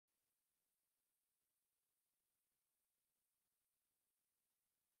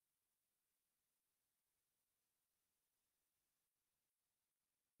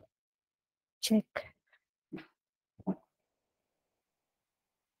Check.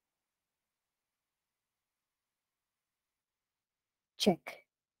 Check.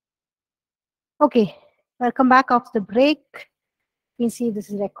 Okay, welcome back after the break. You can see this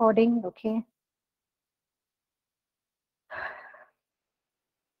is recording, okay.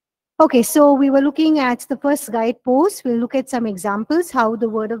 Okay, so we were looking at the first guide post. We'll look at some examples, how the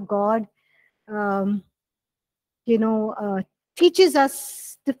Word of God, um, teaches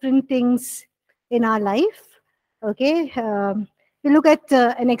us different things in our life. Okay, we look at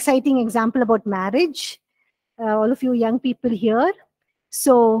an exciting example about marriage. All of you young people here.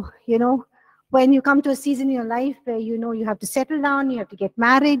 So, when you come to a season in your life where you have to settle down, you have to get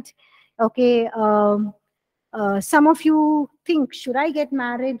married. Okay, some of you think, should I get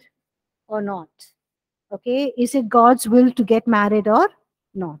married or not? Okay, is it God's will to get married or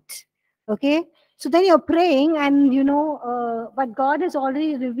not? Okay, so then you're praying, and but God has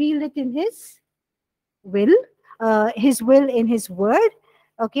already revealed it in His will, in His word.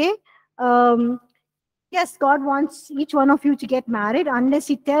 Okay, yes, God wants each one of you to get married unless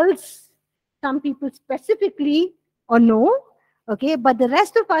He tells some people specifically or no. Okay, but the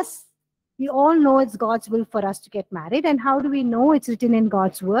rest of us, we all know it's God's will for us to get married. And how do we know? It's written in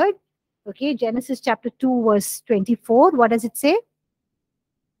God's word. Okay, Genesis chapter 2, verse 24. What does it say?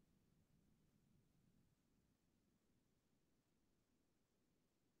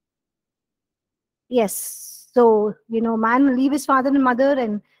 Yes. So, man will leave his father and mother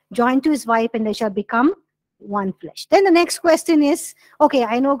and join to his wife, and they shall become one flesh. Then the next question is, okay,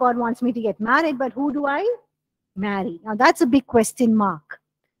 I know God wants me to get married, but who do I marry? Now, that's a big question mark.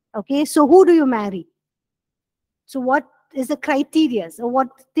 Okay, so who do you marry? So what is the criteria? So what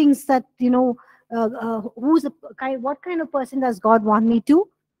things that, what kind of person does God want me to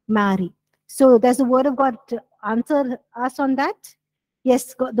marry? So does the Word of God answer us on that?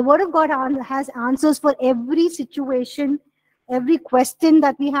 Yes, the Word of God has answers for every situation, every question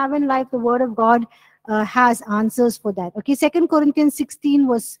that we have in life. The Word of God has answers for that. Okay, 2 Corinthians 16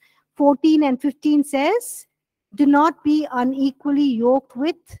 verse 14 and 15 says, do not be unequally yoked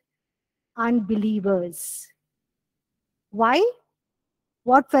with unbelievers. Why?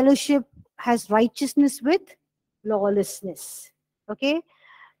 What fellowship has righteousness with lawlessness? Okay.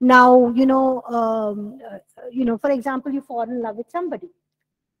 Now, for example, you fall in love with somebody,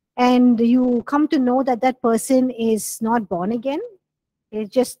 and you come to know that that person is not born again. It's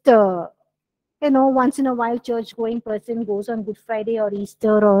just, once in a while church going person, goes on Good Friday or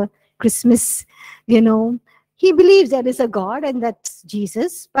Easter or Christmas. He believes there is a God and that's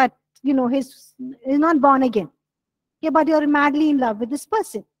Jesus, but, he's not born again. Yeah, but you're madly in love with this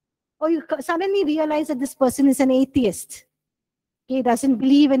person. Or you suddenly realize that this person is an atheist. He doesn't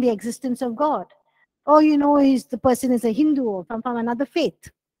believe in the existence of God. Or the person is a Hindu or from another faith.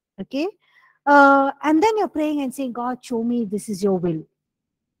 Okay. And then you're praying and saying, God, show me this is your will.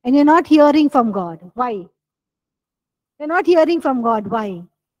 And you're not hearing from God. Why? You're not hearing from God. Why?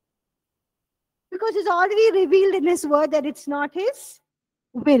 Because it's already revealed in His word that it's not His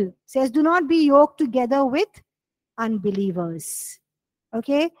will. It says, do not be yoked together with unbelievers.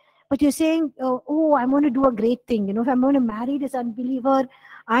 Okay, but you're saying, oh, I'm going to do a great thing. If I'm going to marry this unbeliever,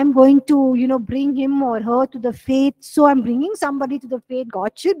 I'm going to, bring him or her to the faith. So I'm bringing somebody to the faith.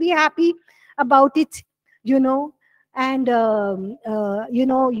 God should be happy about it, And you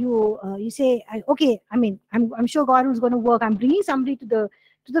say, okay, I mean, I'm sure God is going to work. I'm bringing somebody to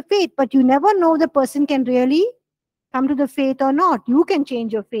the faith, but you never know the person can really come to the faith or not. You can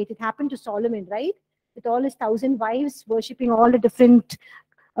change your faith. It happened to Solomon, right? With all his 1,000 wives, worshipping all the different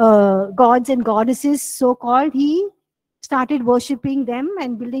gods and goddesses, so called. He started worshipping them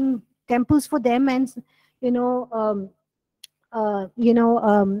and building temples for them, and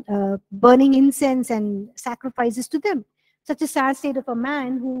burning incense and sacrifices to them. Such a sad state of a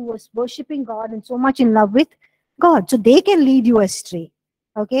man who was worshipping God and so much in love with God. So they can lead you astray.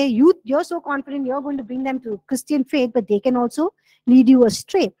 Okay, you're so confident you're going to bring them to Christian faith, but they can also lead you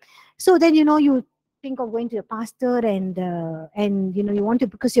astray. So then you think of going to your pastor, and you want to,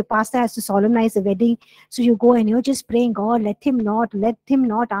 because your pastor has to solemnize the wedding. So you go and you're just praying, God, let him not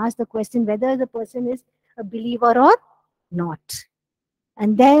ask the question whether the person is a believer or not.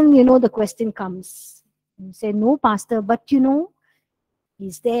 And then the question comes. You say, no, pastor, but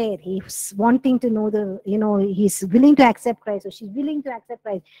he's there. He's wanting to know he's willing to accept Christ, or she's willing to accept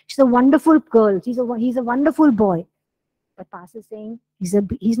Christ. She's a wonderful girl. He's a wonderful boy. But pastor's saying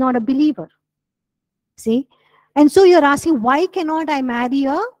he's not a believer. See? And so you're asking, why cannot I marry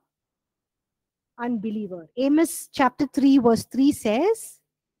a unbeliever? Amos chapter 3 verse 3 says,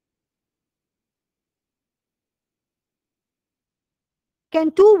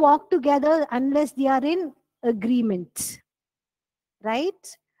 Can two walk together unless they are in agreement?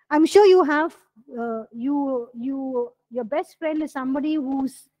 Right? I'm sure you have your best friend is somebody who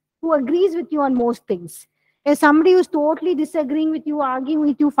agrees with you on most things. If somebody who's totally disagreeing with you, arguing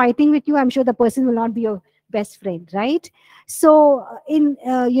with you, fighting with you, I'm sure the person will not be your best friend, right? So in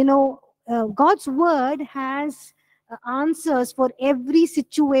God's word has answers for every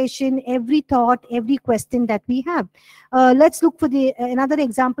situation, every thought, every question that we have. Let's look for the another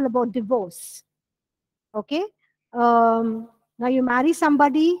example about divorce. Okay. um, Now you marry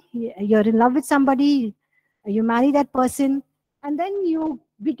somebody, you're in love with somebody, you marry that person, and then you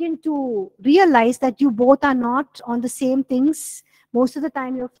begin to realize that you both are not on the same things. Most of the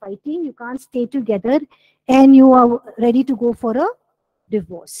time you're fighting, you can't stay together, and you are ready to go for a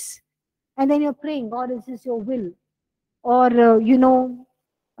divorce. And then you're praying, God, is this your will? Or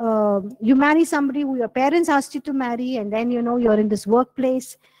you marry somebody who your parents asked you to marry, and then you're in this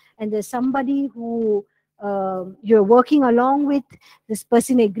workplace, and there's somebody who you're working along with. This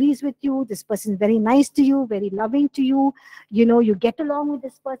person agrees with you, this person is very nice to you, very loving to you, you get along with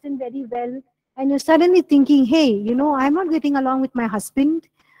this person very well, and you're suddenly thinking, hey, I'm not getting along with my husband.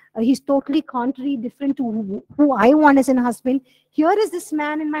 He's totally contrary, different to who I want as a husband. Here is this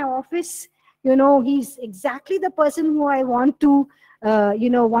man in my office, he's exactly the person who I wanted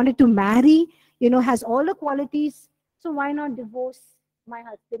to marry, has all the qualities. So why not divorce my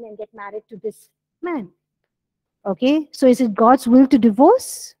husband and get married to this man? Okay, so is it God's will to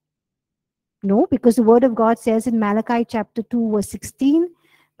divorce? No, because the word of God says in Malachi chapter 2 verse 16,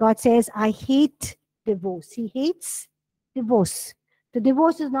 God says, I hate divorce. He hates divorce. The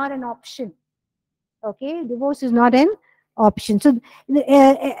divorce is not an option. Okay, divorce is not an option. So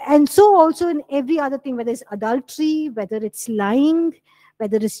and so also in every other thing, whether it's adultery, whether it's lying,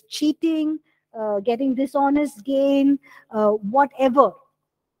 whether it's cheating, getting dishonest gain, whatever,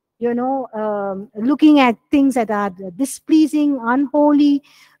 looking at things that are displeasing, unholy,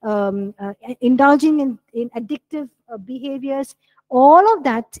 indulging in addictive behaviors, all of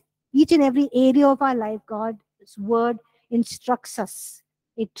that, each and every area of our life, God's word instructs us.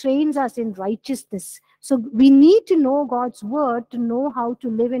 It trains us in righteousness. So we need to know God's word to know how to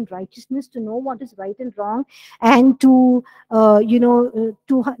live in righteousness, to know what is right and wrong, and to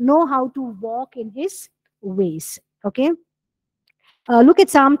know how to walk in His ways. Okay. Look at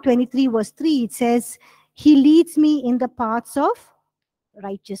Psalm 23, verse 3. It says, He leads me in the paths of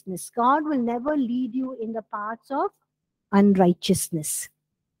righteousness. God will never lead you in the paths of unrighteousness.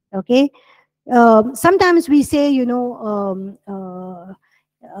 Okay. Sometimes we say,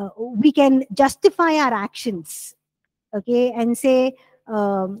 we can justify our actions. Okay. And say,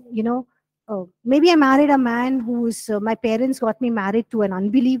 maybe I married a man who's my parents got me married to an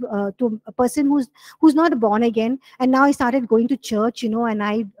unbeliever, to a person who's not born again, and now I started going to church, and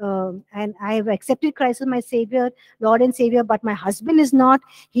I've accepted Christ as my Savior, Lord and Savior, but my husband is not.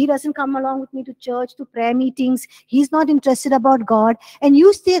 He doesn't come along with me to church, to prayer meetings. He's not interested about God, and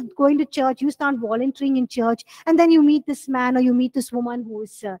you stay going to church, you start volunteering in church, and then you meet this man or you meet this woman who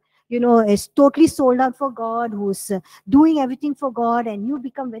is totally sold out for God, who's doing everything for God, and you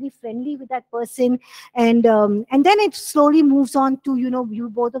become very friendly with that person, and then it slowly moves on to you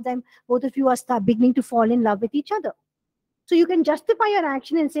both of you are start beginning to fall in love with each other. So you can justify your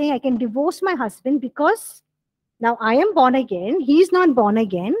action and say, I can divorce my husband because now I am born again, he's not born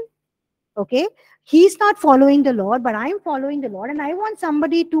again. Okay, he's not following the Lord, but I'm following the Lord, and I want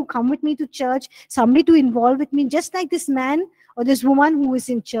somebody to come with me to church, somebody to involve with me, just like this man or this woman who is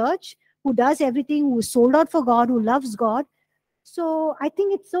in church, who does everything, who is sold out for God, who loves God. So I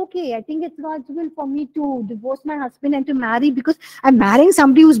think it's okay. I think it's God's will for me to divorce my husband and to marry, because I'm marrying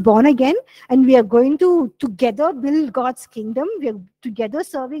somebody who's born again, and we are going to together build God's kingdom. We are together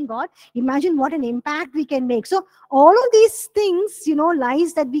serving God. Imagine what an impact we can make. So all of these things,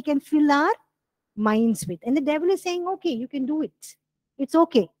 lies that we can fill our minds with. And the devil is saying, okay, you can do it. It's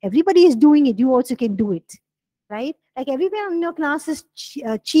okay. Everybody is doing it. You also can do it. Right? Like everyone in your class is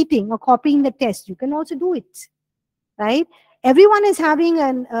cheating or copying the test. You can also do it. Right? Everyone is having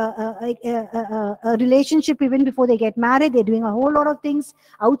a relationship even before they get married. They're doing a whole lot of things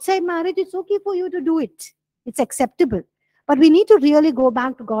outside marriage. It's okay for you to do it. It's acceptable. But we need to really go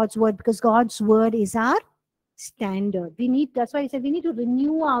back to God's word, because God's word is our standard. That's why I said we need to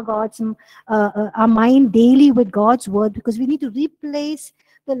renew our mind daily with God's word, because we need to replace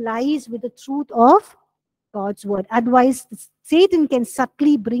the lies with the truth of God's word. Otherwise, Satan can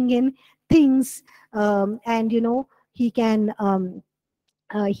subtly bring in things, and he can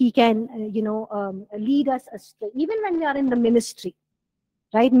lead us astray, even when we are in the ministry.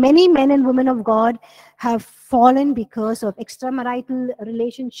 right? Many men and women of God have fallen because of extramarital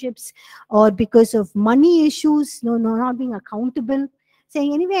relationships or because of money issues, no, not being accountable,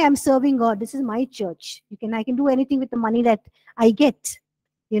 saying, anyway, I'm serving God. This is my church. I can do anything with the money that I get,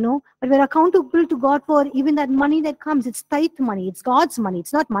 but we're accountable to God for even that money that comes. It's tithe money. It's God's money.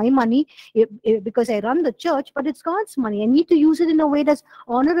 It's not my money because I run the church, but it's God's money. I need to use it in a way that's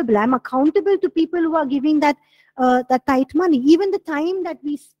honorable. I'm accountable to people who are giving that tithe money. Even the time that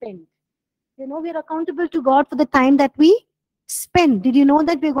we spend, we're accountable to God for the time that we spend. Did you know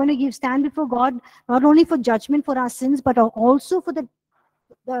that we're going to stand before God not only for judgment for our sins, but also for the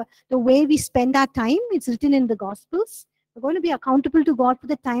way we spend our time? It's written in the Gospels. We're going to be accountable to God for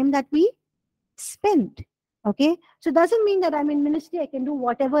the time that we spend. Okay, so it doesn't mean that I'm in ministry, I can do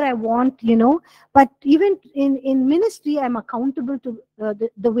whatever I want, but even in ministry, I'm accountable to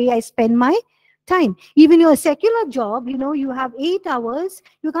the way I spend my time. Even your secular job, you have 8 hours.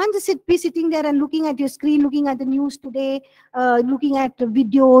 You can't just be sitting there and looking at your screen, looking at the news today, looking at the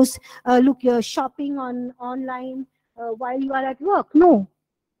videos, you're shopping online while you are at work. No,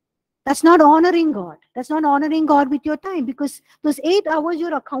 that's not honoring God. That's not honoring God with your time, because those 8 hours,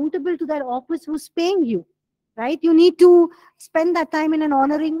 you're accountable to that office who's paying you, right? You need to spend that time in an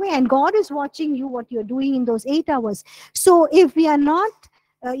honoring way, and God is watching you, what you're doing in those 8 hours. So if we are not,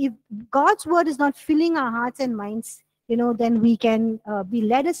 if God's word is not filling our hearts and minds, then we can be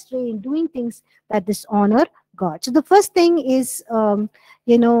led astray in doing things that dishonor God. So the first thing is, the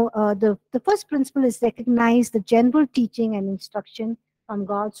first principle is recognize the general teaching and instruction from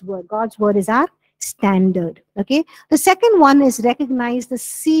God's word. God's word is our standard. Okay. The second one is recognize the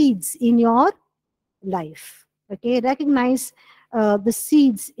seeds in your life. Okay. Recognize the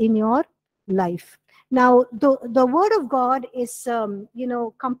seeds in your life. Now, the word of God is,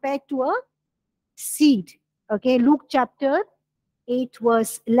 compared to a seed. Okay. Luke chapter 8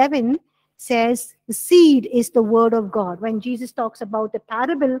 verse 11 says the seed is the word of God. When Jesus talks about the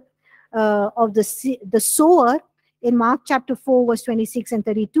parable of the sower, in Mark chapter 4, verse 26 and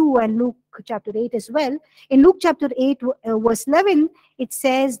 32, and Luke chapter 8 as well. In Luke chapter 8, verse 11, it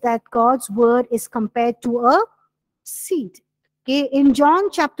says that God's word is compared to a seed. Okay, in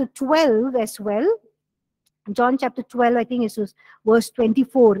John chapter 12 as well, John chapter 12, I think it was verse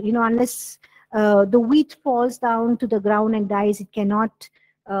 24, unless the wheat falls down to the ground and dies, it cannot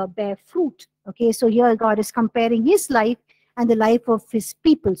bear fruit. Okay, so here God is comparing his life and the life of his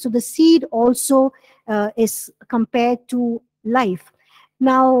people. So the seed also is compared to life.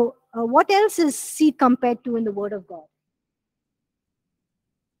 Now, what else is seed compared to in the word of God?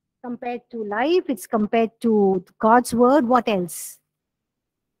 Compared to life, it's compared to God's word. What else?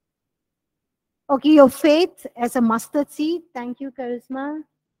 Okay, your faith as a mustard seed. Thank you, Charisma.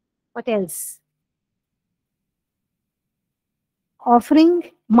 What else?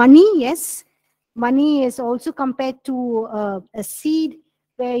 Offering, money, yes. Money is also compared to a seed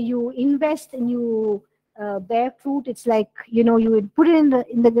where you invest and you bear fruit. It's like, you would put it in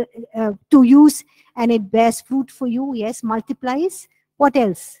the to use and it bears fruit for you. Yes, multiplies. What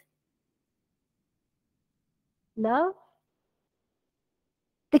else? Love.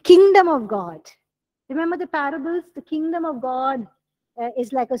 The kingdom of God. Remember the parables? The kingdom of God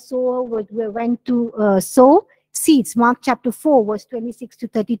is like a sower who went to sow seeds. Mark chapter 4, verse 26 to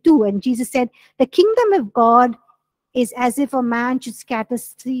 32. And Jesus said, the kingdom of God is as if a man should scatter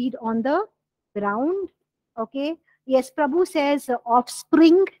seed on the ground. Okay. Yes, Prabhu says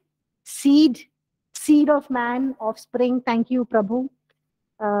offspring, seed of man, offspring. Thank you, Prabhu.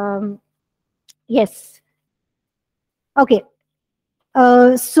 Yes. Okay.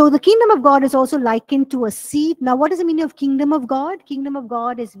 So the kingdom of God is also likened to a seed. Now, what is the meaning of kingdom of God? Kingdom of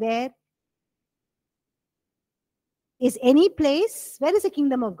God is where is any place. Where is the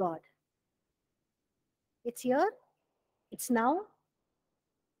kingdom of God? It's here. It's now.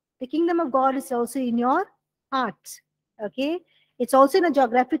 The kingdom of God is also in your heart. Okay. It's also in a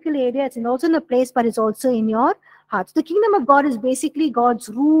geographical area. It's also in a place, but it's also in your heart. So the kingdom of God is basically God's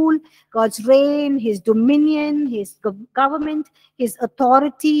rule, God's reign, his dominion, his government, his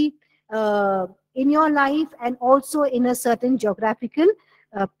authority in your life, and also in a certain geographical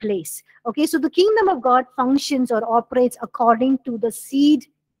place. Okay. So the kingdom of God functions or operates according to the seed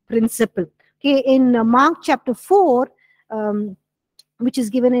principle. Okay. In Mark chapter 4, which is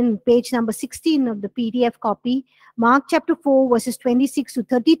given in page number 16 of the PDF copy, Mark chapter 4, verses 26 to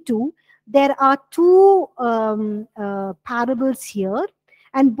 32, there are two parables here.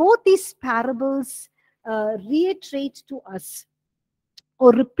 And both these parables reiterate to us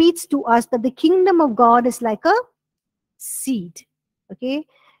or repeats to us that the kingdom of God is like a seed. Okay.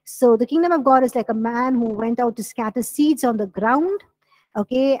 So the kingdom of God is like a man who went out to scatter seeds on the ground.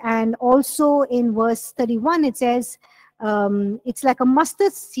 Okay, and also in verse 31, it says, it's like a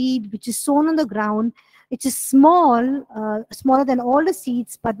mustard seed which is sown on the ground. It is small, smaller than all the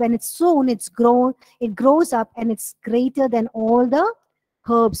seeds, but when it's sown, it grows up, and it's greater than all the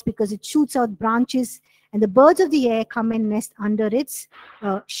herbs because it shoots out branches, and the birds of the air come and nest under its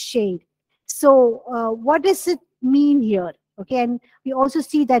shade. So, what does it mean here? Okay, and we also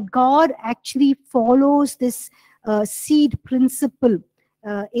see that God actually follows this seed principle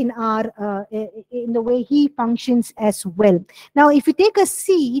in the way he functions as well. Now, if you take a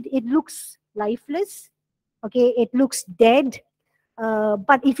seed, it looks lifeless. Okay, it looks dead.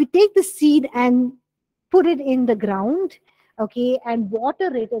 But if you take the seed and put it in the ground, okay, and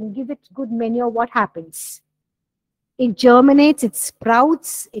water it and give it good manure, what happens? It germinates, it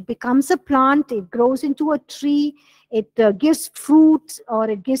sprouts, it becomes a plant, it grows into a tree, it gives fruit or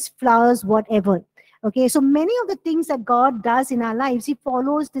it gives flowers, whatever. Okay, so many of the things that God does in our lives, he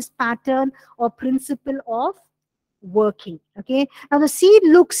follows this pattern or principle of working. Okay, now the seed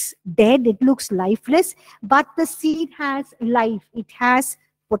looks dead, it looks lifeless, but the seed has life, it has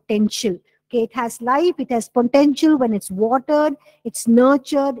potential. Okay, it has life, it has potential. When it's watered, it's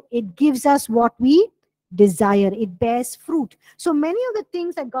nurtured, it gives us what we desire, it bears fruit. So many of the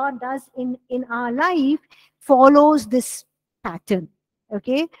things that God does in our life follows this pattern.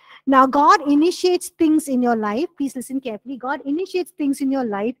 Okay, now God initiates things in your life. Please listen carefully. God initiates things in your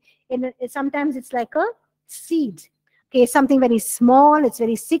life, and sometimes it's like a seed. Okay, something very small, it's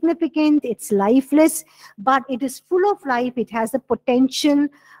very significant, it's lifeless, but it is full of life, it has the potential.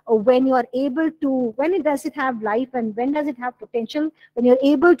 When you are able to, when does it have life and when does it have potential? When you're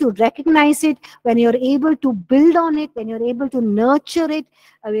able to recognize it, when you're able to build on it, when you're able to nurture it,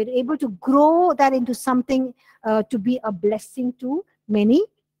 you're able to grow that into something to be a blessing to many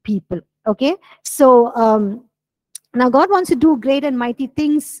people. Okay, so now God wants to do great and mighty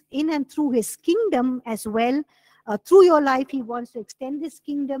things in and through his kingdom as well. Through your life, he wants to extend his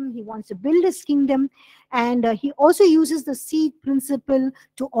kingdom, he wants to build his kingdom, and he also uses the seed principle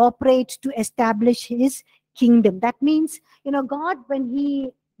to operate, to establish his kingdom. That means, God, when he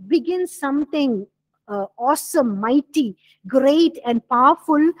begins something awesome, mighty, great, and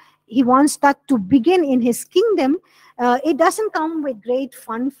powerful, he wants that to begin in his kingdom. It doesn't come with great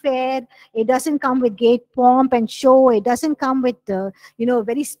funfair, it doesn't come with great pomp and show, it doesn't come with a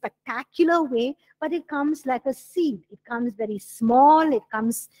very spectacular way, but it comes like a seed. It comes very small, it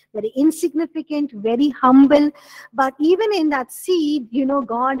comes very insignificant, very humble. But even in that seed,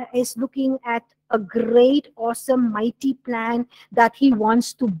 God is looking at a great, awesome, mighty plan that he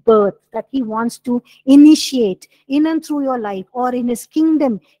wants to birth, that he wants to initiate in and through your life or in his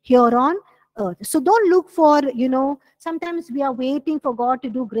kingdom here on earth. So don't look for, sometimes we are waiting for God to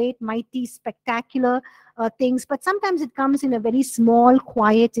do great, mighty, spectacular things, but sometimes it comes in a very small,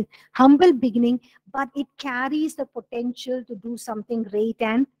 quiet, humble beginning, but it carries the potential to do something great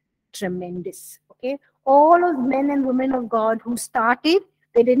and tremendous. Okay, all of men and women of God who started,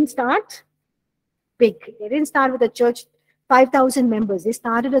 they didn't start big. They didn't start with a church 5,000 members. They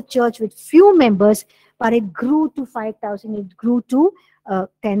started a church with few members, but it grew to 5,000. It grew to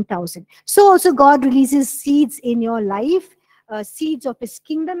 10,000. So also God releases seeds in your life, seeds of his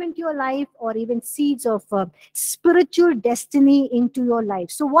kingdom into your life, or even seeds of spiritual destiny into your life.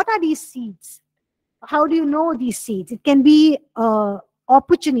 So what are these seeds? How do you know these seeds? It can be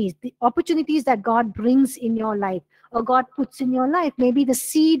opportunities, the opportunities that God brings in your life or God puts in your life. Maybe the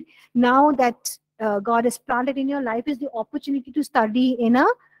seed now that God has planted in your life is the opportunity to study in a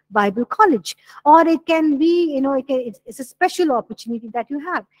Bible college, or it can be, it's a special opportunity that you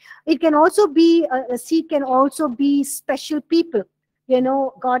have. It can also be a seed, can also be special people.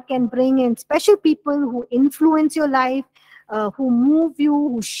 God can bring in special people who influence your life, who move you,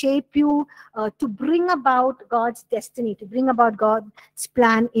 who shape you, to bring about God's destiny, to bring about God's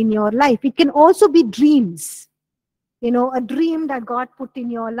plan in your life. It can also be dreams, a dream that God put in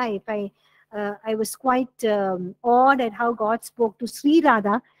your life. I was quite awed at how God spoke to Sri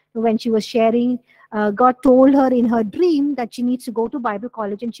Radha when she was sharing. God told her in her dream that she needs to go to Bible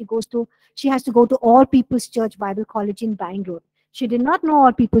college, and she has to go to All People's Church Bible College in Bangalore. She did not know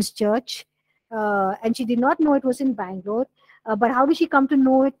All People's Church, and she did not know it was in Bangalore. But how did she come to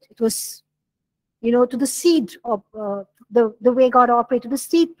know it? It was, to the seed of the way God operated, the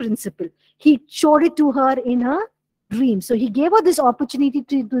seed principle. He showed it to her in her dream. So he gave her this opportunity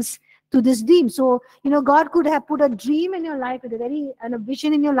to this dream. So, God could have put a dream in your life, and a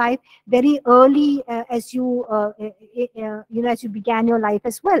vision in your life very early, as as you began your life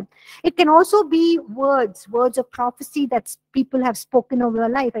as well. It can also be words of prophecy that people have spoken over your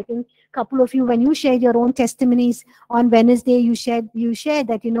life. I think a couple of you, when you shared your own testimonies on Wednesday, you shared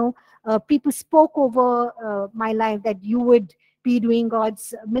that, people spoke over my life that you would be doing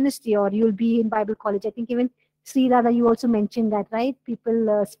God's ministry, or you'll be in Bible college. I think even Sri Radha, you also mentioned that, right?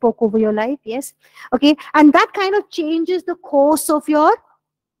 People spoke over your life. Yes. Okay. And that kind of changes the course of your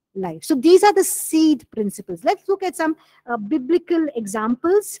life. So these are the seed principles. Let's look at some biblical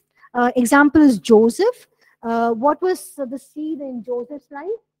examples. Example is Joseph. What was the seed in Joseph's life?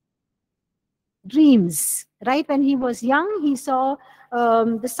 Dreams, right? When he was young, he saw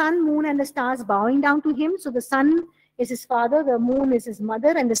the sun, moon, and the stars bowing down to him. So the sun is his father, the moon is his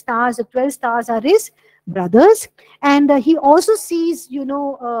mother, and the stars, the 12 stars, are his brothers. And he also sees, he's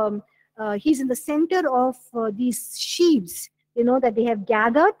in the center of these sheaves, that they have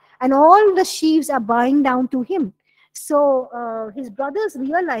gathered, and all the sheaves are bowing down to him. So his brothers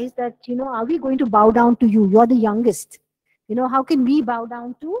realize that, are we going to bow down to you? You're the youngest. How can we bow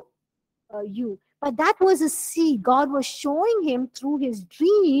down to you? But that was a seed. God was showing him through his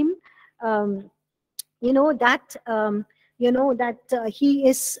dream,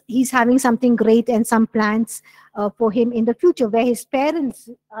 he's having something great and some plans for him in the future, where his parents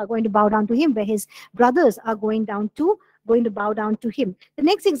are going to bow down to him, where his brothers are going to bow down to him. The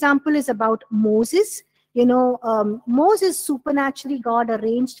next example is about Moses. Moses, supernaturally, God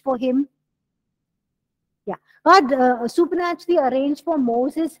arranged for him. Yeah, God supernaturally arranged for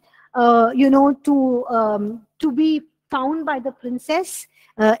Moses, to be found by the princess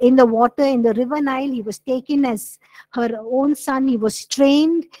in the water in the river Nile. He was taken as her own son. He was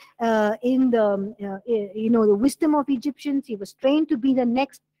trained in the wisdom of Egyptians. He was trained to be the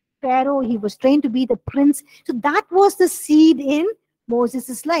next Pharaoh. He was trained to be the prince. So that was the seed in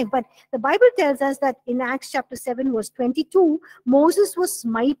Moses' life. But the Bible tells us that in Acts chapter 7 verse 22, Moses was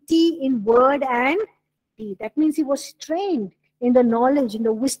mighty in word and deed. That means he was trained in the knowledge, in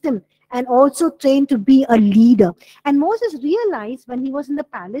the wisdom, and also trained to be a leader. And Moses realized when he was in the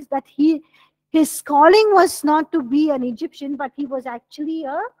palace that his calling was not to be an Egyptian, but he was actually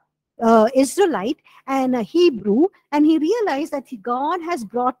a Israelite and a Hebrew. And he realized that God has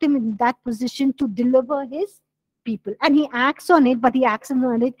brought him in that position to deliver his people. And he acts on it, but he acts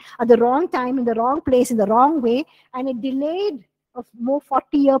on it at the wrong time, in the wrong place, in the wrong way. And it delayed a more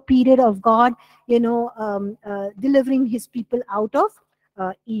 40-year period of God, delivering his people out of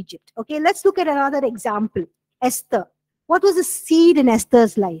Egypt. Okay, let's look at another example. Esther. What was the seed in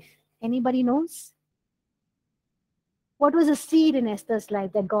Esther's life? Anybody knows? What was the seed in Esther's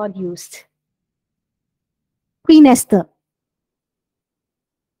life that God used? Queen Esther.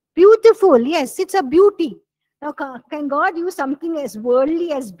 Beautiful. Yes, it's a beauty. Now, can God use something as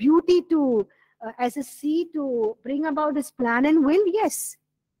worldly as beauty to, as a seed to bring about his plan and will? Yes.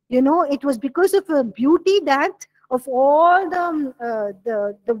 It was because of her beauty that of all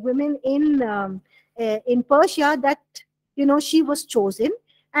the women in Persia that, she was chosen.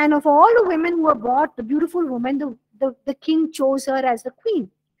 And of all the women who were brought, the beautiful woman, the king chose her as the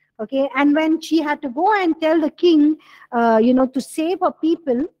queen. Okay. And when she had to go and tell the king, to save her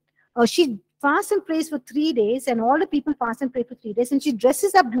people, she fasts and prays for 3 days, and all the people fast and pray for 3 days, and she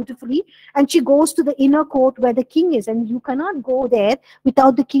dresses up beautifully, and she goes to the inner court where the king is, and you cannot go there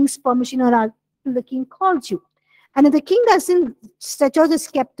without the king's permission or until the king calls you. And if the king doesn't stretch out the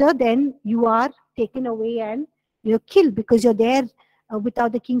scepter, then you are taken away and you're killed because you're there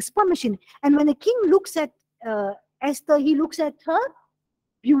without the king's permission. And when the king looks at Esther, he looks at her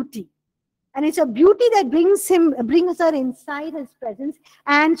beauty. And it's a beauty that brings her inside his presence,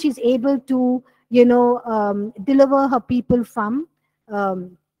 and she's able to, deliver her people from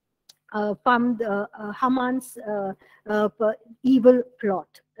Haman's evil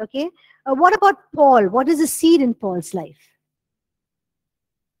plot. Okay. What about Paul? What is the seed in Paul's life?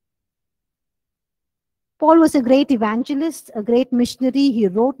 Paul was a great evangelist, a great missionary. He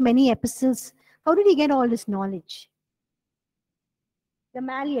wrote many epistles. How did he get all this knowledge?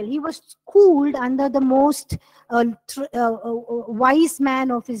 Gamaliel. He was schooled under the most wise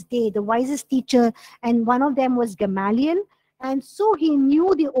man of his day, the wisest teacher, and one of them was Gamaliel. And so he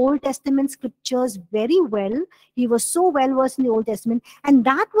knew the Old Testament scriptures very well. He was so well versed in the Old Testament, and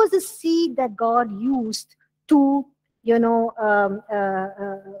that was the seed that God used to,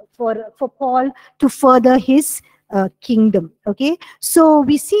 for Paul to further his kingdom. Okay, so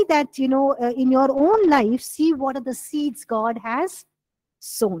we see that, in your own life, see what are the seeds God has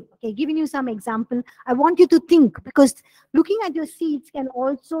sown. Okay, giving you some example. I want you to think, because looking at your seeds can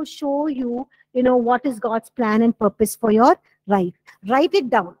also show you, what is God's plan and purpose for your life. Write it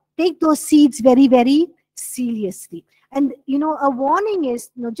down. Take those seeds very, very seriously. And, a warning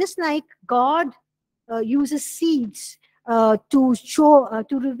is, just like God uses seeds to show,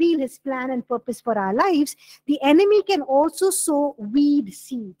 to reveal his plan and purpose for our lives, the enemy can also sow weed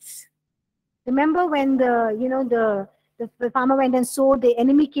seeds. Remember when the farmer went and sowed, the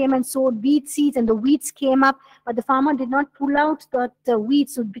enemy came and sowed wheat seeds, and the weeds came up, but the farmer did not pull out the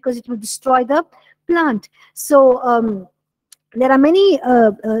weeds because it would destroy the plant. So there are many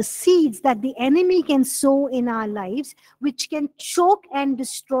seeds that the enemy can sow in our lives, which can choke and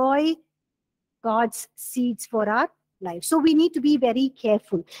destroy God's seeds for our life. So we need to be very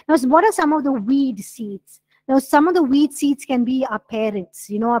careful. Now, what are some of the weed seeds? Now, some of the weed seeds can be our parents.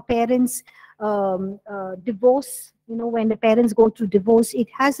 Our parents divorce. When the parents go through divorce, it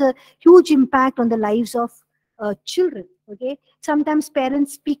has a huge impact on the lives of children. Okay, sometimes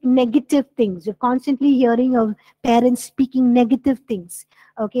parents speak negative things. You're constantly hearing of parents speaking negative things.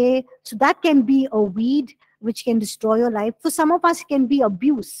 Okay, so that can be a weed which can destroy your life. For some of us, it can be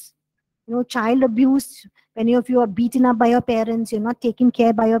abuse. Child abuse. Many of you are beaten up by your parents. You're not taken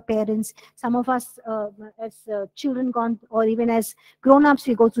care by your parents. Some of us, as children gone, or even as grown-ups,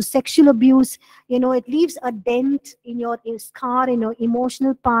 we go through sexual abuse. It leaves a dent in your scar, in your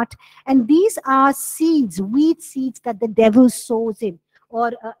emotional part. And these are seeds, weed seeds that the devil sows in,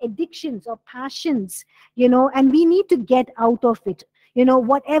 or addictions or passions, and we need to get out of it.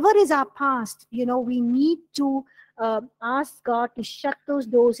 Whatever is our past, we need to ask God to shut those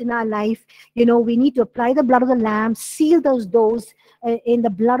doors in our life. We need to apply the blood of the Lamb, seal those doors in the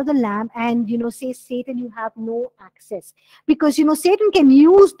blood of the Lamb, and, say, Satan, you have no access. Because, Satan can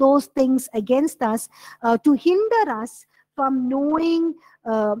use those things against us to hinder us from knowing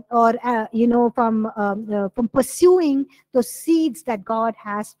or from pursuing the seeds that God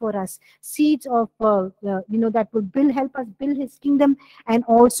has for us. Seeds of, that will help us build his kingdom, and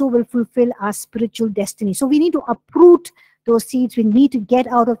also will fulfill our spiritual destiny. So we need to uproot those seeds. We need to get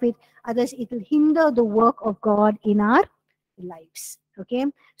out of it. Otherwise, it will hinder the work of God in our lives. Okay,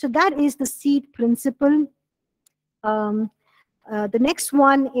 so that is the seed principle. The next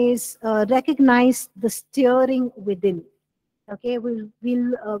one is recognize the stirring within. Okay, we'll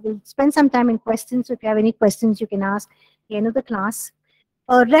spend some time in questions. So if you have any questions, you can ask at the end of the class.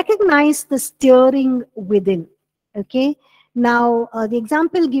 Recognize the stirring within. Okay, now the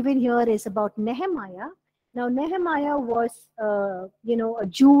example given here is about Nehemiah. Now, Nehemiah was, a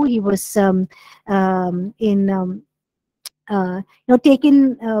Jew. He was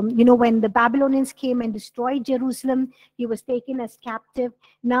taken, when the Babylonians came and destroyed Jerusalem, he was taken as captive.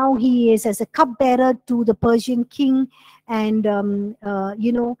 Now he is as a cupbearer to the Persian king. And,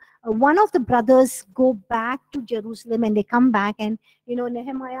 one of the brothers go back to Jerusalem, and they come back, and,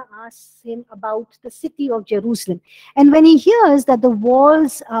 Nehemiah asks him about the city of Jerusalem. And when he hears that the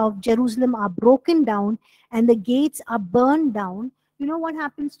walls of Jerusalem are broken down and the gates are burned down, what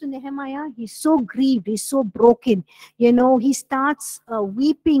happens to Nehemiah? He's so grieved. He's so broken. He starts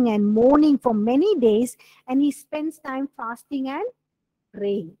weeping and mourning for many days, and he spends time fasting and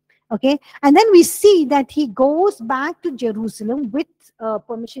praying. Okay. And then we see that he goes back to Jerusalem with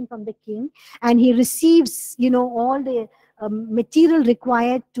permission from the king, and he receives, all the material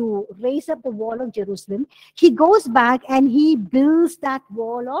required to raise up the wall of Jerusalem. He goes back and he builds that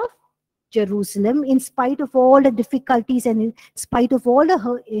wall of Jerusalem. In spite of all the difficulties and in spite of all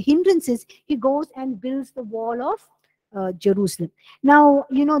the hindrances, he goes and builds the wall of Jerusalem. Now,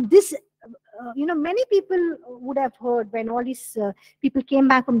 this, many people would have heard when all these people came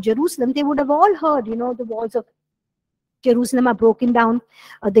back from Jerusalem, they would have all heard, the walls of Jerusalem are broken down,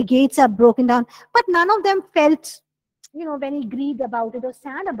 the gates are broken down, but none of them felt, very grieved about it or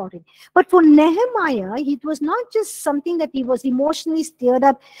sad about it. But for Nehemiah, it was not just something that he was emotionally stirred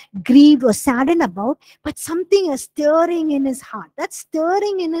up, grieved or saddened about, but something, a stirring in his heart. That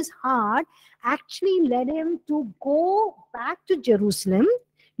stirring in his heart actually led him to go back to Jerusalem,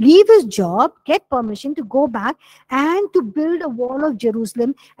 leave his job, get permission to go back and to build a wall of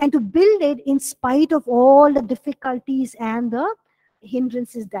Jerusalem, and to build it in spite of all the difficulties and the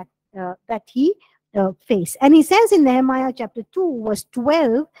hindrances that he face. And he says in Nehemiah chapter 2 verse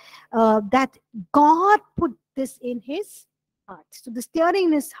 12 that God put this in his heart. So the stirring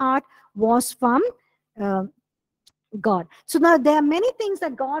in his heart was from God. So now there are many things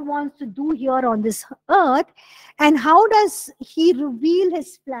that God wants to do here on this earth, and how does he reveal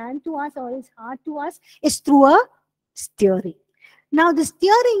his plan to us, or his heart to us, is through a stirring. Now the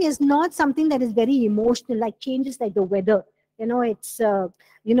stirring is not something that is very emotional, like changes like the weather. It's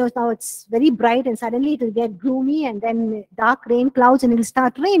now it's very bright and suddenly it will get gloomy and then dark rain clouds and it will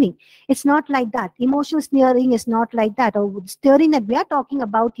start raining. It's not like that. Emotional steering is not like that, or steering that we are talking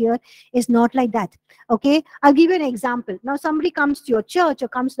about here is not like that. Okay, I'll give you an example. Now somebody comes to your church or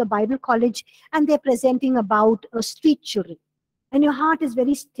comes to the Bible college and they're presenting about street children, and your heart is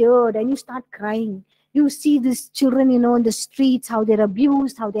very stirred and you start crying. You see these children, in the streets, how they're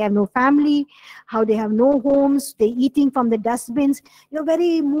abused, how they have no family, how they have no homes, they're eating from the dustbins. You're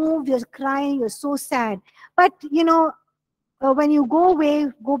very moved, you're crying, you're so sad. But when you go away,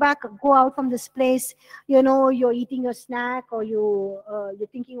 go out from this place, you're eating your snack, or you're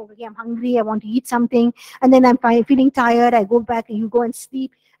thinking, okay, I'm hungry, I want to eat something, and then I'm feeling tired, I go back, and you go and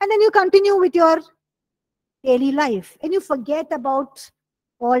sleep, and then you continue with your daily life, and you forget about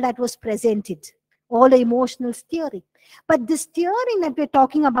all that was presented, all the emotional steering. But the steering that we're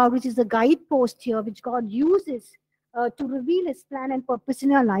talking about, which is the guidepost here, which God uses to reveal his plan and purpose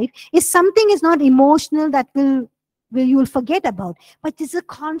in your life, is something is not emotional that you'll forget about, but it's a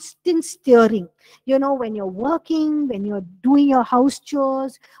constant steering. When you're working, when you're doing your house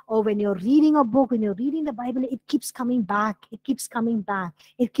chores, or when you're reading a book, when you're reading the Bible, it keeps coming back, it keeps coming back,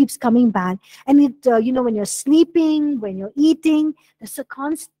 it keeps coming back. And when you're sleeping, when you're eating, there's a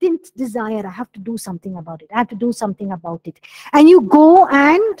constant desire, I have to do something about it, I have to do something about it. And you go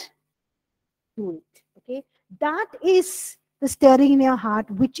and do it. Okay, that is the stirring in your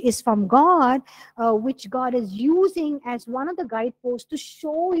heart, which is from God, which God is using as one of the guideposts to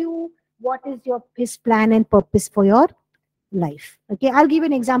show you what is his plan and purpose for your life. Okay, I'll give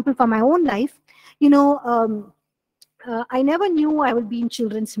an example from my own life. I never knew I would be in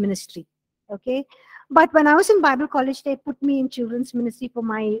children's ministry. Okay, but when I was in Bible college, they put me in children's ministry for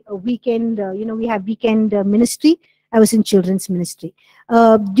my weekend. We have weekend ministry. I was in children's ministry.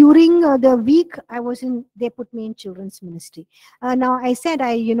 During the week, they put me in children's ministry. Now, I said,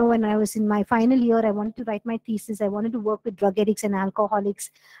 when I was in my final year, I wanted to write my thesis. I wanted to work with drug addicts and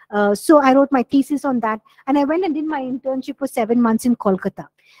alcoholics. So I wrote my thesis on that. And I went and did my internship for 7 months in Kolkata.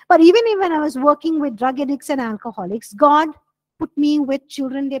 But even when I was working with drug addicts and alcoholics, God put me with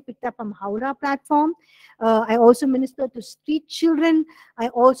children they picked up from Howrah platform. I also ministered to street children. I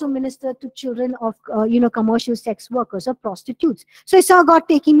also ministered to children of, commercial sex workers or prostitutes. So I saw God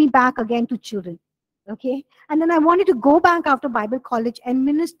taking me back again to children. Okay. And then I wanted to go back after Bible college and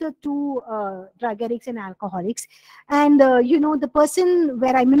minister to drug addicts and alcoholics. And, the person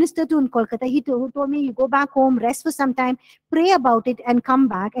where I ministered to in Kolkata, he told me, you go back home, rest for some time, pray about it and come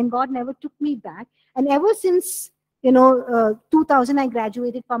back. And God never took me back. And ever since 2000, I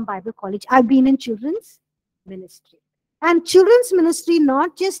graduated from Bible college. I've been in children's ministry. And children's ministry,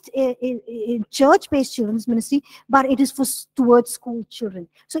 not just in church-based children's ministry, but it is towards school children.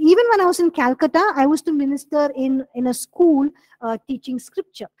 So even when I was in Calcutta, I was to minister in a school teaching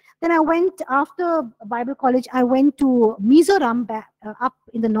scripture. Then I went, after Bible college, I went to Mizoram, up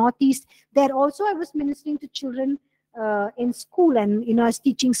in the northeast. There also I was ministering to children in school, and I was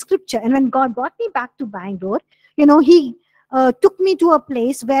teaching scripture. And when God brought me back to Bangalore, he took me to a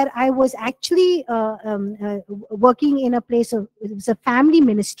place where I was actually working in a place of, it was a family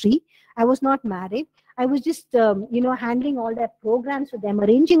ministry. I was not married. I was just, handling all their programs for them,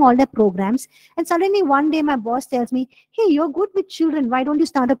 arranging all their programs. And suddenly one day my boss tells me, hey, you're good with children. Why don't you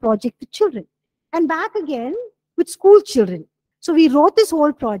start a project with children? And back again with school children. So we wrote this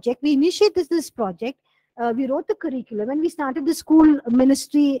whole project. We initiated this project. We wrote the curriculum, and we started the school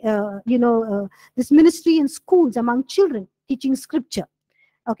ministry, this ministry in schools among children, teaching scripture.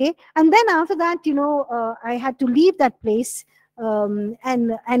 Okay. And then after that, I had to leave that place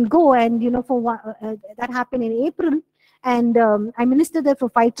and go, and, that happened in April. And I ministered there for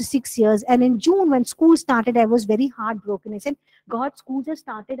 5 to 6 years. And in June, when school started, I was very heartbroken. I said, God, schools have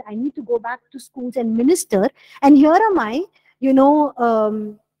started. I need to go back to schools and minister. And here am I,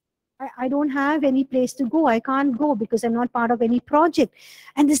 I don't have any place to go. I can't go because I'm not part of any project.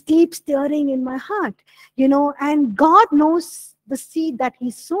 And this deep stirring in my heart, and God knows the seed that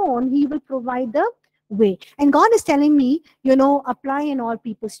He's sown. He will provide the way. And God is telling me, apply in All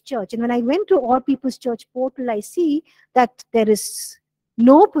People's Church. And when I went to All People's Church portal, I see that there is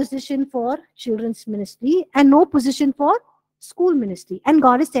no position for children's ministry and no position for school ministry. And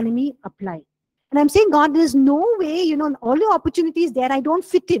God is telling me, apply. And I'm saying, God, there's no way, all the opportunities there, I don't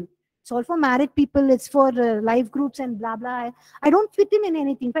fit in. It's all for married people. It's for life groups and blah, blah. I don't fit in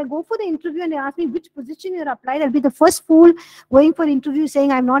anything. If I go for the interview and they ask me which position you're applied, I'll be the first fool going for interview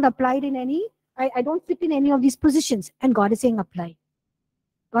saying I'm not applied in any, I don't fit in any of these positions. And God is saying apply.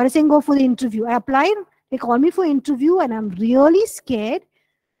 God is saying go for the interview. I applied. They call me for interview and I'm really scared.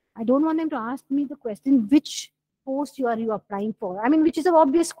 I don't want them to ask me the question, which post you are applying for? I mean, which is an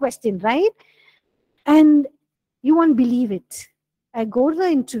obvious question, right? And you won't believe it. I go to the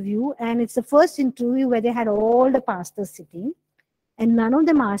interview, and it's the first interview where they had all the pastors sitting, and none of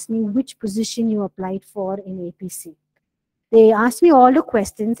them asked me which position you applied for in APC. They asked me all the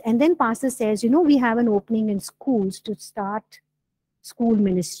questions, and then pastor says, we have an opening in schools to start school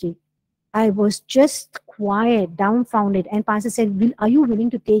ministry. I was just quiet, dumbfounded, and pastor said, are you willing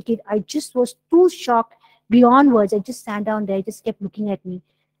to take it? I just was too shocked beyond words. I just sat down there, just kept looking at me.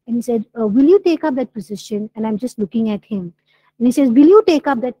 And he said, will you take up that position? And I'm just looking at him. And he says, will you take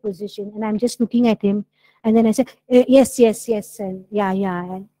up that position? And I'm just looking at him. And then I said, yes, yes, yes. And yeah.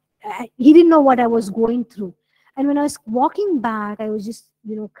 And he didn't know what I was going through. And when I was walking back, I was just,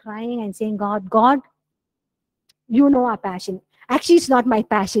 crying and saying, God, our passion. Actually, it's not my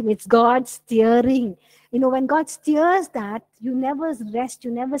passion. It's God's steering. When God steers that, you never rest,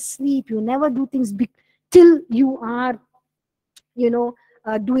 you never sleep, you never do things till you are,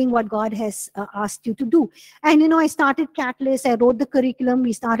 doing what God has asked you to do. And, I started Catalyst. I wrote the curriculum.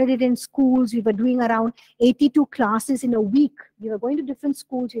 We started it in schools. We were doing around 82 classes in a week. We were going to different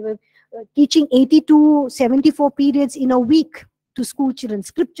schools. We were teaching 82, 74 periods in a week to school children,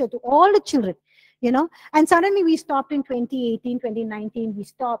 scripture to all the children. And suddenly we stopped in 2018, 2019, we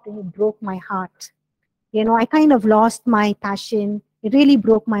stopped, and it broke my heart. I kind of lost my passion. It really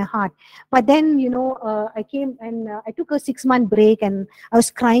broke my heart. But then, I came and I took a 6-month break, and I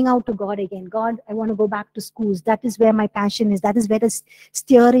was crying out to God again. God, I want to go back to schools. That is where my passion is. That is where the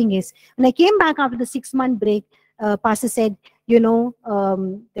steering is. When I came back after the 6-month break, pastor said, there are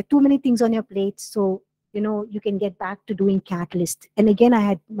too many things on your plate. So, you can get back to doing Catalyst. And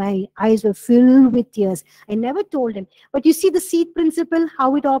again, my eyes were filled with tears. I never told him. But you see the seed principle,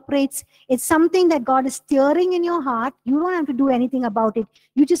 how it operates. It's something that God is stirring in your heart. You don't have to do anything about it.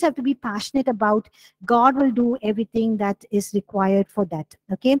 You just have to be passionate about. God will do everything that is required for that.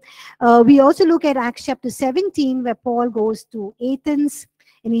 Okay. We also look at Acts chapter 17, where Paul goes to Athens,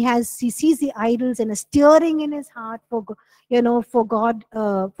 and he sees the idols and a stirring in his heart for God,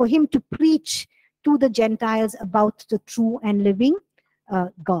 for him to preach to the Gentiles about the true and living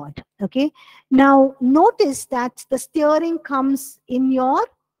God. Okay. Now notice that the steering comes in your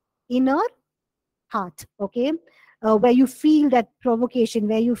inner heart. Okay. Where you feel that provocation,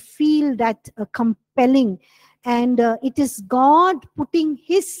 where you feel that compelling, and it is God putting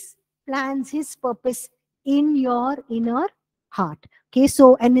his plans, his purpose in your inner heart. Okay.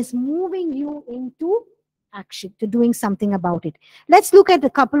 So, and is moving you into action, to doing something about it. Let's look at a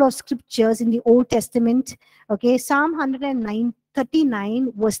couple of scriptures in the Old Testament. Okay, Psalm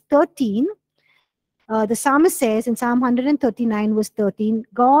 139 verse 13. The psalmist says in Psalm 139 verse 13,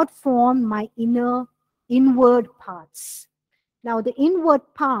 God formed my inward parts. Now the inward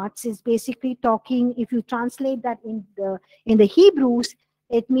parts is basically talking, if you translate that in the Hebrews,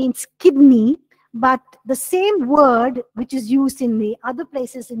 it means kidney. But the same word which is used in the other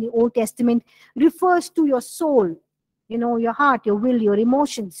places in the Old Testament refers to your soul, your heart, your will, your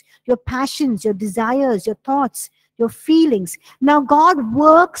emotions, your passions, your desires, your thoughts, your feelings. Now God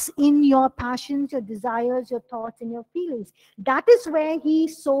works in your passions, your desires, your thoughts, and your feelings. That is where he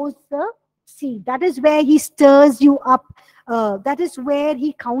sows the seed. That is where he stirs you up. That is where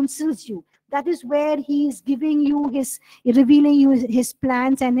he counsels you. That is where he is giving you revealing you his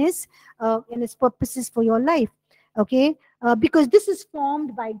plans and his purposes for your life. Okay, because this is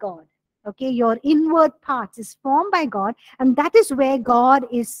formed by God. Okay, your inward parts is formed by God, and that is where God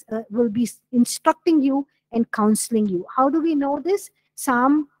will be instructing you and counseling you. How do we know this?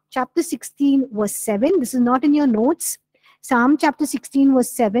 Psalm chapter 16 verse 7. This is not in your notes. Psalm chapter 16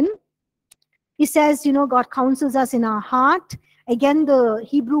 verse 7. He says, God counsels us in our heart. Again, the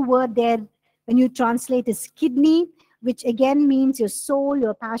Hebrew word there, when you translate, is kidney, which again means your soul,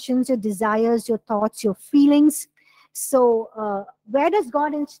 your passions, your desires, your thoughts, your feelings. So where does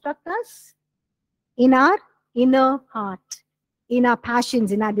God instruct us? In our inner heart, in our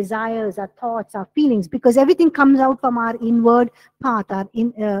passions, in our desires, our thoughts, our feelings, because everything comes out from our inward part, our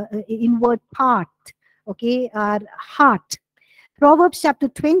inward part, okay, our heart. Proverbs chapter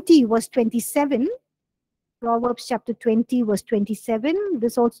 20 verse 27. Proverbs chapter 20 verse 27.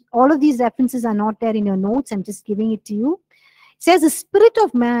 All of these references are not there in your notes. I'm just giving it to you. It says, the spirit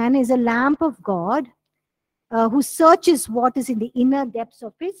of man is a lamp of God, who searches what is in the inner depths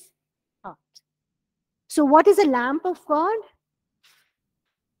of his heart. So what is a lamp of God?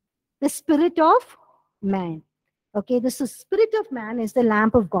 The spirit of man. Okay, the spirit of man is the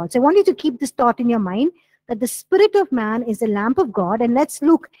lamp of God. So I want you to keep this thought in your mind, that the spirit of man is the lamp of God. And let's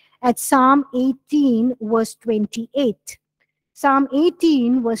look at Psalm 18 verse 28. Psalm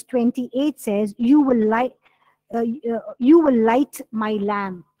 18 verse 28 says, you will light you will light my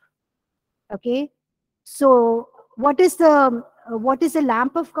lamp. Okay. So what is the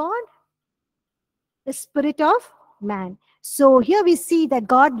lamp of God? The spirit of man. So here we see that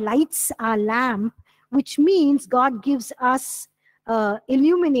God lights our lamp, which means God gives us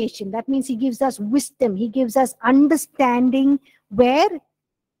illumination. That means he gives us wisdom. He gives us understanding. Where?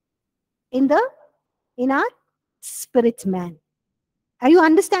 In our spirit man. Are you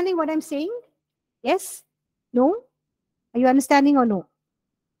understanding what I'm saying? Yes? No? Are you understanding or no?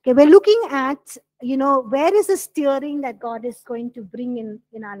 Okay, we're looking at, where is the steering that God is going to bring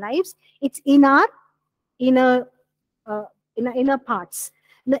in our lives? It's in our inner, uh, inner parts.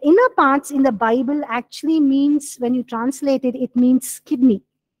 The inner parts in the Bible actually means, when you translate it, it means kidney.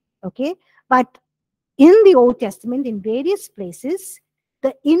 Okay, but in the Old Testament, in various places,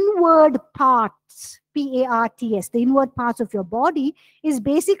 the inward parts, P-A-R-T-S, the inward parts of your body, is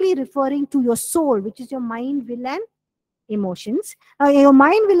basically referring to your soul, which is your mind, will, and emotions. Your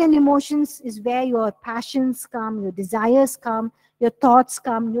mind, will, and emotions is where your passions come, your desires come, your thoughts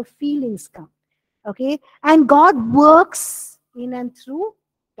come, your feelings come. Okay, and God works in and through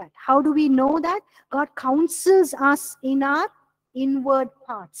that. How do we know that? God counsels us in our inward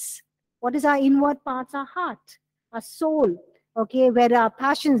parts. What is our inward parts? Our heart, our soul. Okay, where our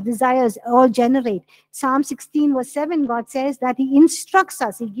passions, desires all generate. Psalm 16 verse 7, God says that he instructs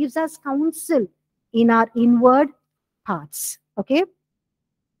us, he gives us counsel in our inward parts. Okay.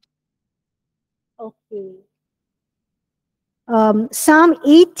 Okay. Psalm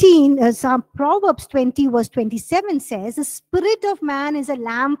 18, Proverbs 20 verse 27 says, the spirit of man is a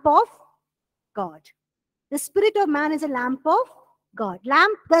lamp of God. The spirit of man is a lamp of God.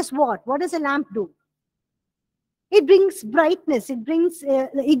 Lamp does what? What does a lamp do? It brings brightness.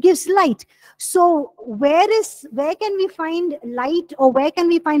 It gives light. So where can we find light, or where can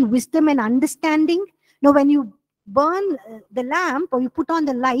we find wisdom and understanding? Now, when you burn the lamp or you put on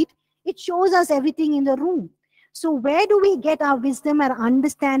the light, it shows us everything in the room. So where do we get our wisdom and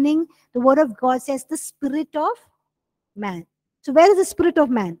understanding? The word of God says the spirit of man. So where is the spirit of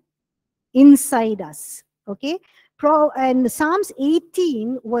man? Inside us. Okay. And Psalms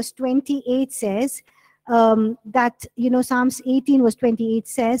 18 verse 28 says that, Psalms 18 verse 28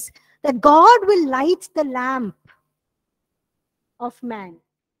 says that God will light the lamp of man.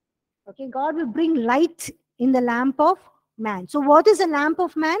 Okay. God will bring light in the lamp of man. So what is the lamp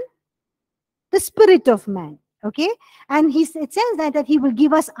of man? The spirit of man. Okay. And it says that he will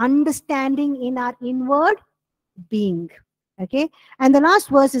give us understanding in our inward being. Okay. And the last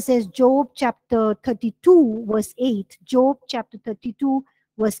verse, it says Job chapter 32 verse 8. Job chapter 32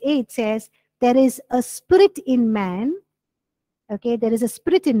 verse 8 says, there is a spirit in man. Okay. There is a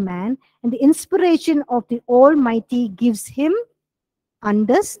spirit in man, and the inspiration of the Almighty gives him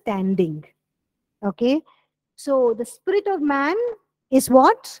understanding. Okay. So the spirit of man is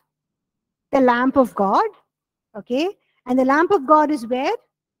what? The lamp of God. Okay. And the lamp of God is where?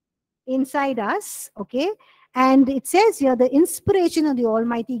 Inside us. Okay. And it says here, the inspiration of the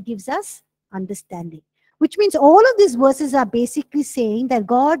Almighty gives us understanding, which means all of these verses are basically saying that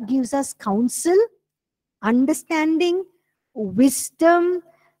God gives us counsel, understanding, wisdom.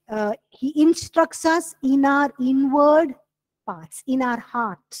 He instructs us in our inward parts, in our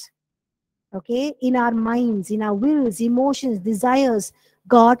hearts. Okay, in our minds, in our wills, emotions, desires,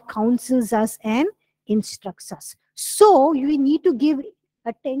 God counsels us and instructs us. So you need to give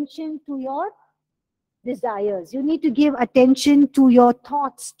attention to your desires. You need to give attention to your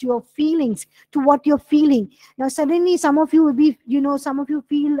thoughts, to your feelings, to what you're feeling. Now, suddenly, some of you will be, some of you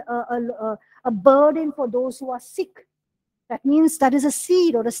feel a burden for those who are sick. That means that is a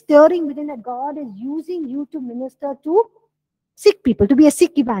seed or a stirring within that God is using you to minister to sick people, to be a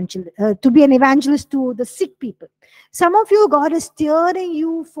sick evangelist, to be an evangelist to the sick people. Some of you, God is stirring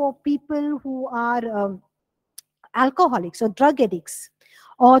you for people who are alcoholics or drug addicts,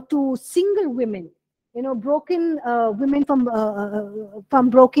 or to single women, broken women from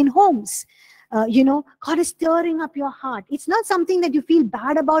broken homes. God is stirring up your heart. It's not something that you feel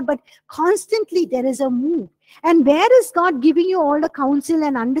bad about, but constantly there is a move. And where is God giving you all the counsel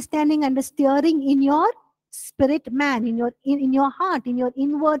and understanding and the steering? In your spirit man, in your heart, in your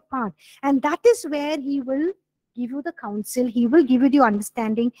inward part. And that is where he will give you the counsel. He will give you the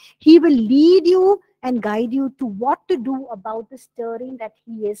understanding. He will lead you and guide you to what to do about the stirring that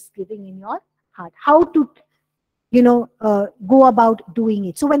he is giving in your heart. How to, go about doing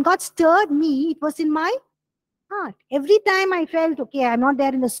it. So when God stirred me, it was in my heart. Every time I felt, okay, I'm not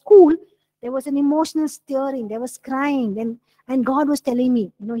there in the school, There was an emotional stirring. There was crying. And God was telling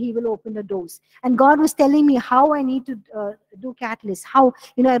me, He will open the doors. And God was telling me how I need to do Catalyst. How,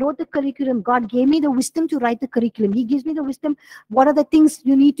 I wrote the curriculum. God gave me the wisdom to write the curriculum. He gives me the wisdom. What are the things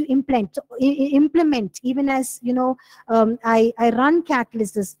you need to implement? So, implement, even as, I run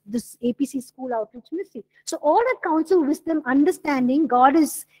Catalyst, this APC school outreach ministry. So all that counsel, wisdom, understanding, God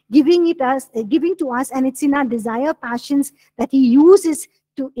is giving to us, and it's in our desire, passions that He uses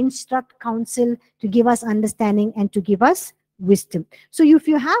to instruct, counsel, to give us understanding, and to give us wisdom. So if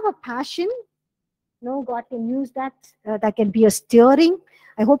you have a passion, God can use that. That can be a stirring.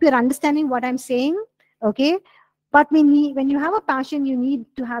 I hope you're understanding what I'm saying. Okay. But when you have a passion, you need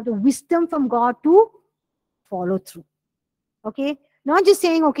to have the wisdom from God to follow through. Okay. Not just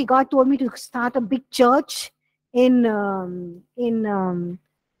saying, okay, God told me to start a big church in Mizoram.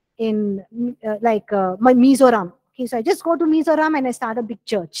 Okay, so I just go to Mizoram and I start a big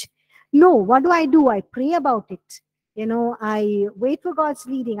church. No, what do? I pray about it. I wait for God's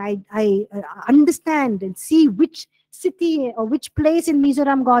leading. I understand and see which city or which place in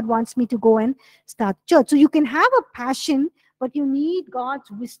Mizoram God wants me to go and start church. So you can have a passion, but you need God's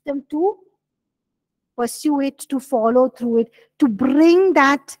wisdom to pursue it, to follow through it, to bring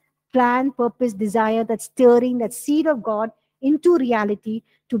that plan, purpose, desire, that stirring, that seed of God into reality,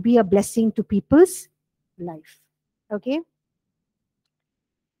 to be a blessing to people's life. Okay.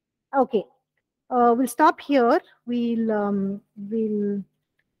 Okay. We'll stop here. We'll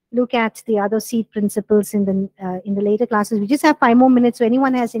look at the other seed principles in the later classes. We just have 5 more minutes. So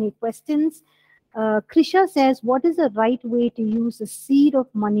anyone has any questions? Krisha says, what is the right way to use the seed of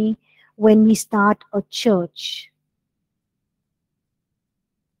money when we start a church?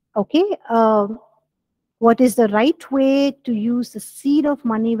 Okay. What is the right way to use the seed of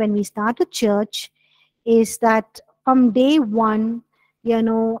money when we start a church is that from day one,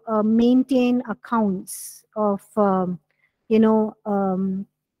 maintain accounts of, how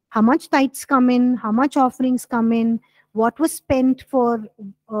much tithes come in, how much offerings come in, what was spent for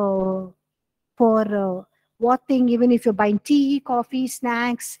what thing, even if you're buying tea, coffee,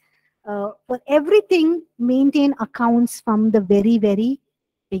 snacks, for everything, maintain accounts from the very, very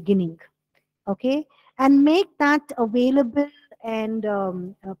beginning. Okay. And make that available, and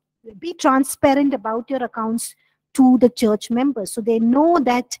be transparent about your accounts to the church members, so they know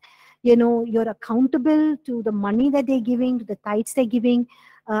that you're accountable to the money that they're giving, to the tithes they're giving.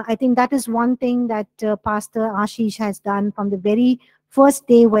 I think that is one thing that Pastor Ashish has done from the very first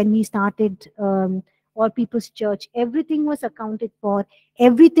day when we started All People's Church. Everything was accounted for.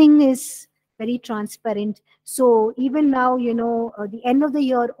 Everything is very transparent. So even now, the end of the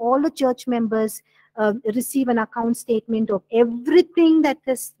year, all the church members receive an account statement of everything that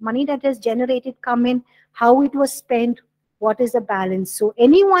this money that is generated come in, how it was spent, what is the balance. So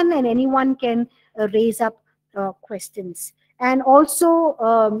anyone can raise up questions. And also,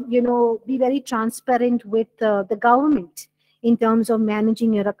 be very transparent with the government in terms of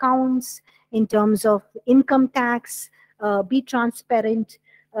managing your accounts, in terms of income tax. Be transparent.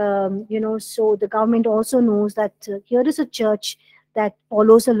 So the government also knows that here is a church that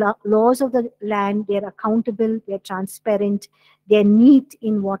follows the laws of the land. They're accountable, they're transparent, they're neat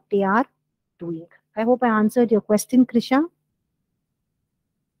in what they are doing. I hope I answered your question, Krisha.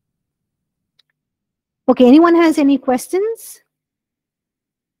 Okay, anyone has any questions?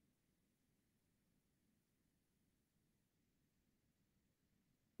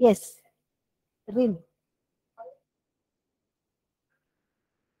 Yes, Rin.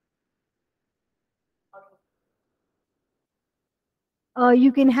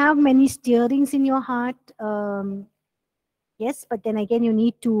 You can have many stirrings in your heart. Yes, but then again, you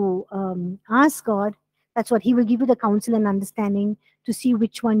need to ask God. That's what He will give you, the counsel and understanding to see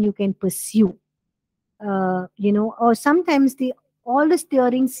which one you can pursue. Or sometimes all the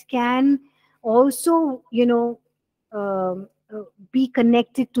stirrings can also, be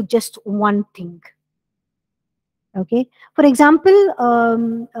connected to just one thing. Okay. For example,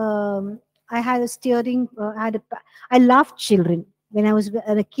 I had a stirring. I loved children. When I was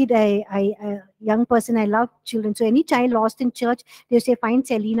a kid, a young person, I loved children. So any child lost in church, they say, find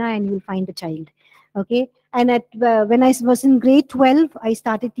Selena and you'll find the child. Okay. And when I was in grade 12, I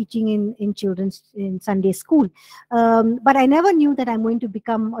started teaching in Sunday school. But I never knew that I'm going to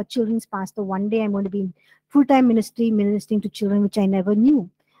become a children's pastor. One day I'm going to be in full-time ministry, ministering to children, which I never knew.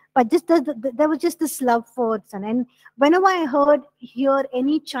 But just there was just this love for son. And whenever I hear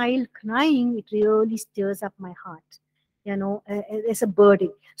any child crying, it really stirs up my heart. It's a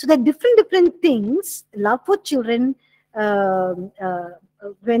burden. So there are different things: love for children,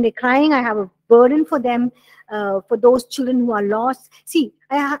 when they're crying, I have a burden for them, for those children who are lost. See,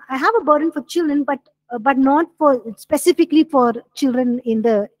 I have a burden for children, but not for specifically for children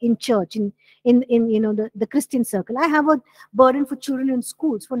in church, in the Christian circle. I have a burden for children in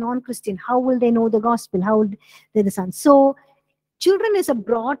schools, for non-Christian. How will they know the gospel? How will they understand? So children is a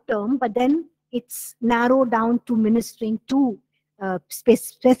broad term, but then it's narrowed down to ministering to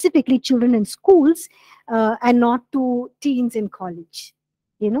specifically children in schools, and not to teens in college.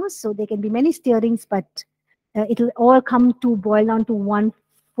 So there can be many steerings, but it'll all come to boil down to one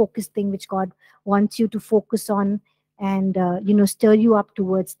focused thing which God wants you to focus on, and stir you up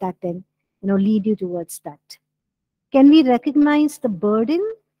towards that, and lead you towards that. Can we recognize the burden?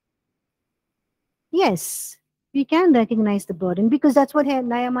 Yes, we can recognize the burden, because that's what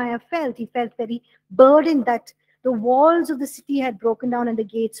Nehemiah felt. He felt very burdened that the walls of the city had broken down and the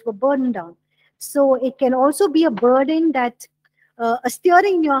gates were burned down. So it can also be a burden that a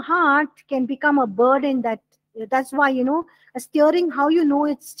stirring in your heart can become a burden. That's why, a stirring, how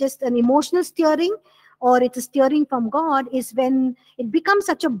it's just an emotional stirring or it's a stirring from God, is when it becomes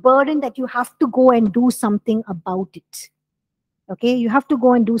such a burden that you have to go and do something about it. Okay, you have to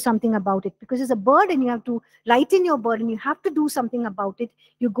go and do something about it, because it's a burden. You have to lighten your burden. You have to do something about it.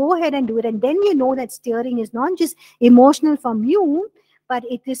 You go ahead and do it. And then that stirring is not just emotional from you, but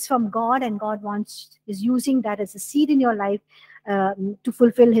it is from God, and God is using that as a seed in your life, to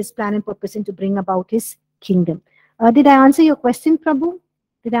fulfill his plan and purpose and to bring about his kingdom. Did I answer your question, Prabhu?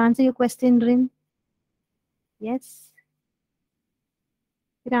 Did I answer your question, Rin? Yes.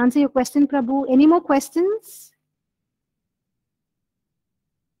 Did I answer your question, Prabhu? Any more questions?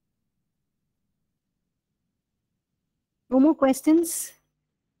 No more questions?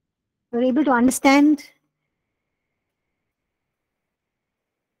 You're able to understand?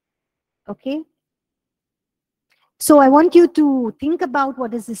 Okay. So I want you to think about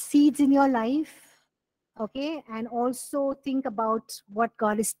what is the seeds in your life. Okay. And also think about what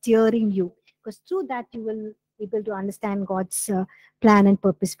God is steering you, because through that you will be able to understand God's plan and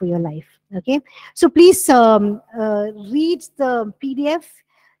purpose for your life. Okay. So please read the PDF.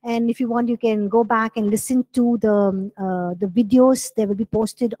 And if you want, you can go back and listen to the videos. They will be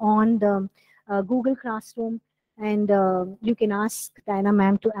posted on the Google Classroom. And you can ask Diana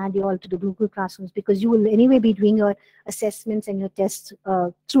ma'am to add you all to the Google Classrooms, because you will anyway be doing your assessments and your tests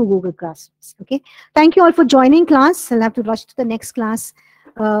through Google Classrooms. Okay. Thank you all for joining class. I'll have to rush to the next class.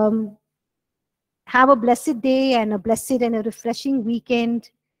 Have a blessed day and a blessed and a refreshing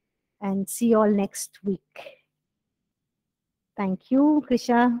weekend. And see you all next week. Thank you,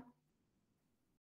 Krisha.